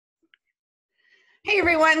Hey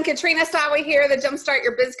everyone, Katrina Sawa here, the Jumpstart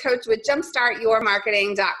Your Biz Coach with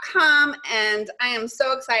jumpstartyourmarketing.com. And I am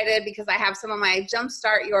so excited because I have some of my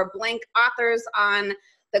Jumpstart Your Blank authors on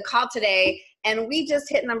the call today. And we just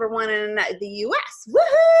hit #1 in the US.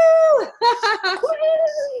 Woohoo!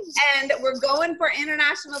 And we're going for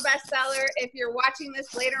international bestseller. If you're watching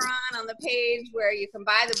this later on the page where you can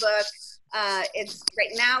buy the book, it's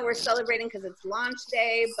right now we're celebrating because it's launch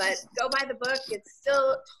day, but go buy the book. It's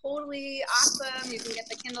still totally awesome. You can get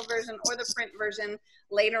the Kindle version or the print version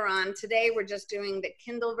later on. Today we're just doing the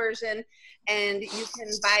Kindle version, and you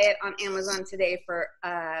can buy it on Amazon today for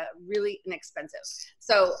really inexpensive.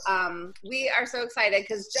 So we are so excited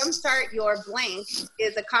because Jumpstart Your Blank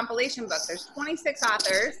is a compilation book. There's 26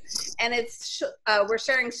 authors, and it's we're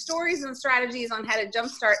sharing stories and strategies on how to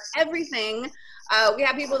jumpstart everything. We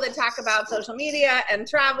have people that talk about social media and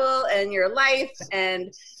travel and your life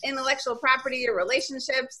and intellectual property, your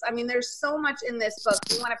relationships. I mean, there's so much in this book.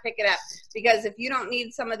 You want to pick it up because if you don't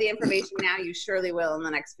need some of the information now, you surely will in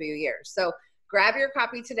the next few years. So grab your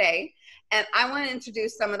copy today. And I want to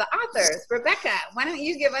introduce some of the authors. Rebecca, why don't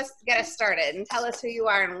you get us started and tell us who you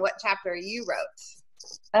are and what chapter you wrote?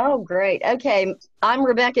 Oh, great. Okay. I'm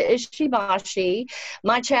Rebecca Ishibashi.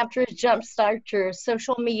 My chapter is Jumpstart Your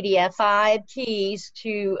Social Media, 5 Keys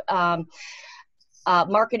to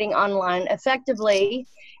Marketing Online Effectively.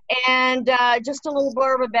 And just a little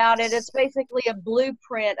blurb about it. It's basically a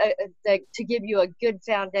blueprint to give you a good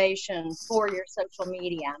foundation for your social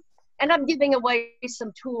media. And I'm giving away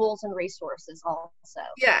some tools and resources also.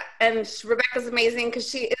 Yeah, and Rebecca's amazing because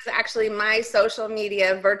she is actually my social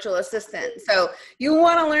media virtual assistant. So you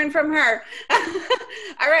want to learn from her.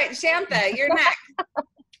 All right, Shantha, you're next.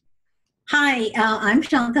 Hi, I'm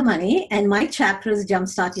Shantha Mani, and my chapter is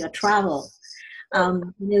Jumpstart Your Travel.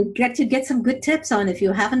 You get to get some good tips on if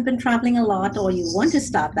you haven't been traveling a lot or you want to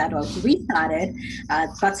start that or restart it.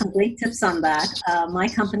 I've got some great tips on that. My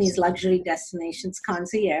company is Luxury Destinations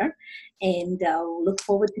Concierge, and look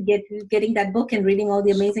forward to getting that book and reading all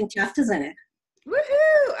the amazing chapters in it.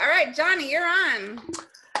 Woohoo! All right, Johnny, you're on.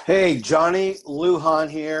 Hey, Johnny Lujan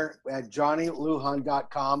here at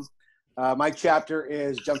johnnylujan.com. My chapter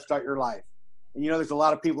is Jumpstart Your Life. And you know, there's a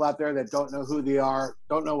lot of people out there that don't know who they are,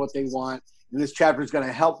 don't know what they want. And this chapter is going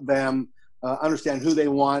to help them understand who they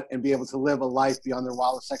want and be able to live a life beyond their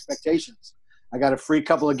wildest expectations. I got a free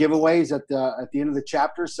couple of giveaways at the end of the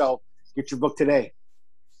chapter, so get your book today.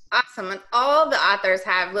 Awesome. And all the authors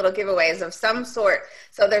have little giveaways of some sort.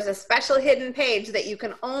 So there's a special hidden page that you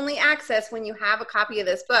can only access when you have a copy of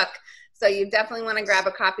this book. So you definitely want to grab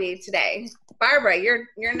a copy today. Barbara, you're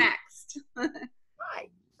next. Hi,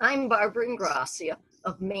 I'm Barbara Ingrassia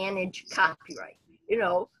of Manage Copyright. You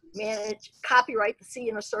know, manage copyright, the C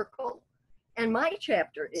in a circle. And my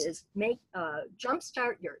chapter is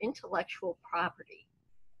jumpstart your intellectual property,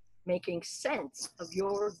 making sense of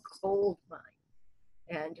your gold mine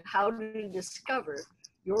and how to discover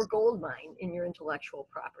your gold mine in your intellectual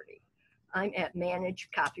property. I'm at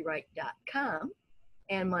managecopyright.com,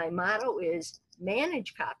 and my motto is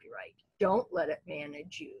manage copyright. Don't let it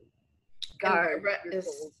manage you. Guard your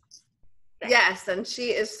gold. Yes, and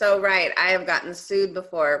she is so right. I have gotten sued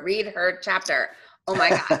before. Read her chapter. Oh my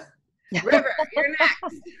God. River, you're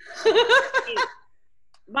next.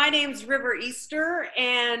 My name's River Easter,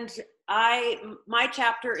 and my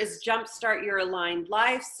chapter is Jumpstart Your Aligned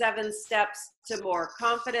Life, 7 steps to more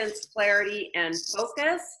confidence, clarity, and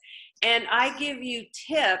focus. And I give you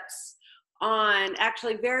tips on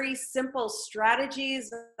actually very simple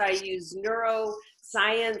strategies. I use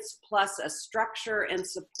neuroscience plus a structure and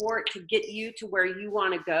support to get you to where you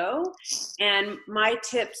want to go. And my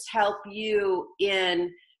tips help you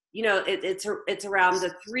in, you know, it's around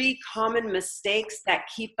the 3 common mistakes that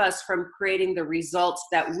keep us from creating the results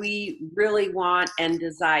that we really want and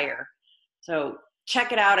desire. So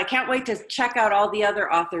check it out. I can't wait to check out all the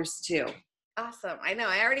other authors too. Awesome. I know.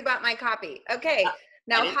 I already bought my copy. Okay.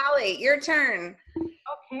 Now, Holly, your turn.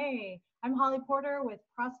 Okay. I'm Holly Porter with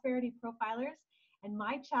Prosperity Profilers, and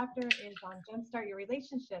my chapter is on Jumpstart Your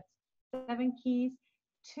Relationships, 7 Keys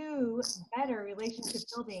to Better Relationship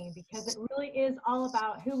Building, because it really is all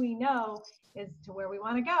about who we know is to where we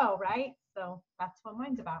want to go, right? So that's what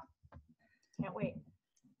mine's about. Can't wait.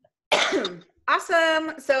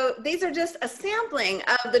 Awesome. So these are just a sampling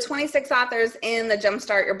of the 26 authors in the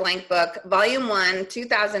Jumpstart Your Blank book, Volume 1,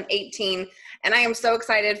 2018. And I am so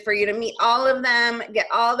excited for you to meet all of them, get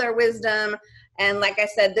all their wisdom. And like I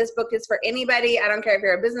said, this book is for anybody. I don't care if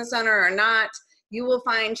you're a business owner or not. You will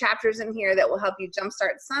find chapters in here that will help you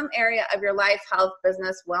jumpstart some area of your life, health,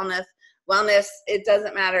 business, wellness. It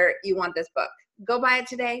doesn't matter. You want this book. Go buy it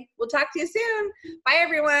today. We'll talk to you soon. Bye,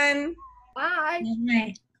 everyone. Bye.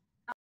 Bye.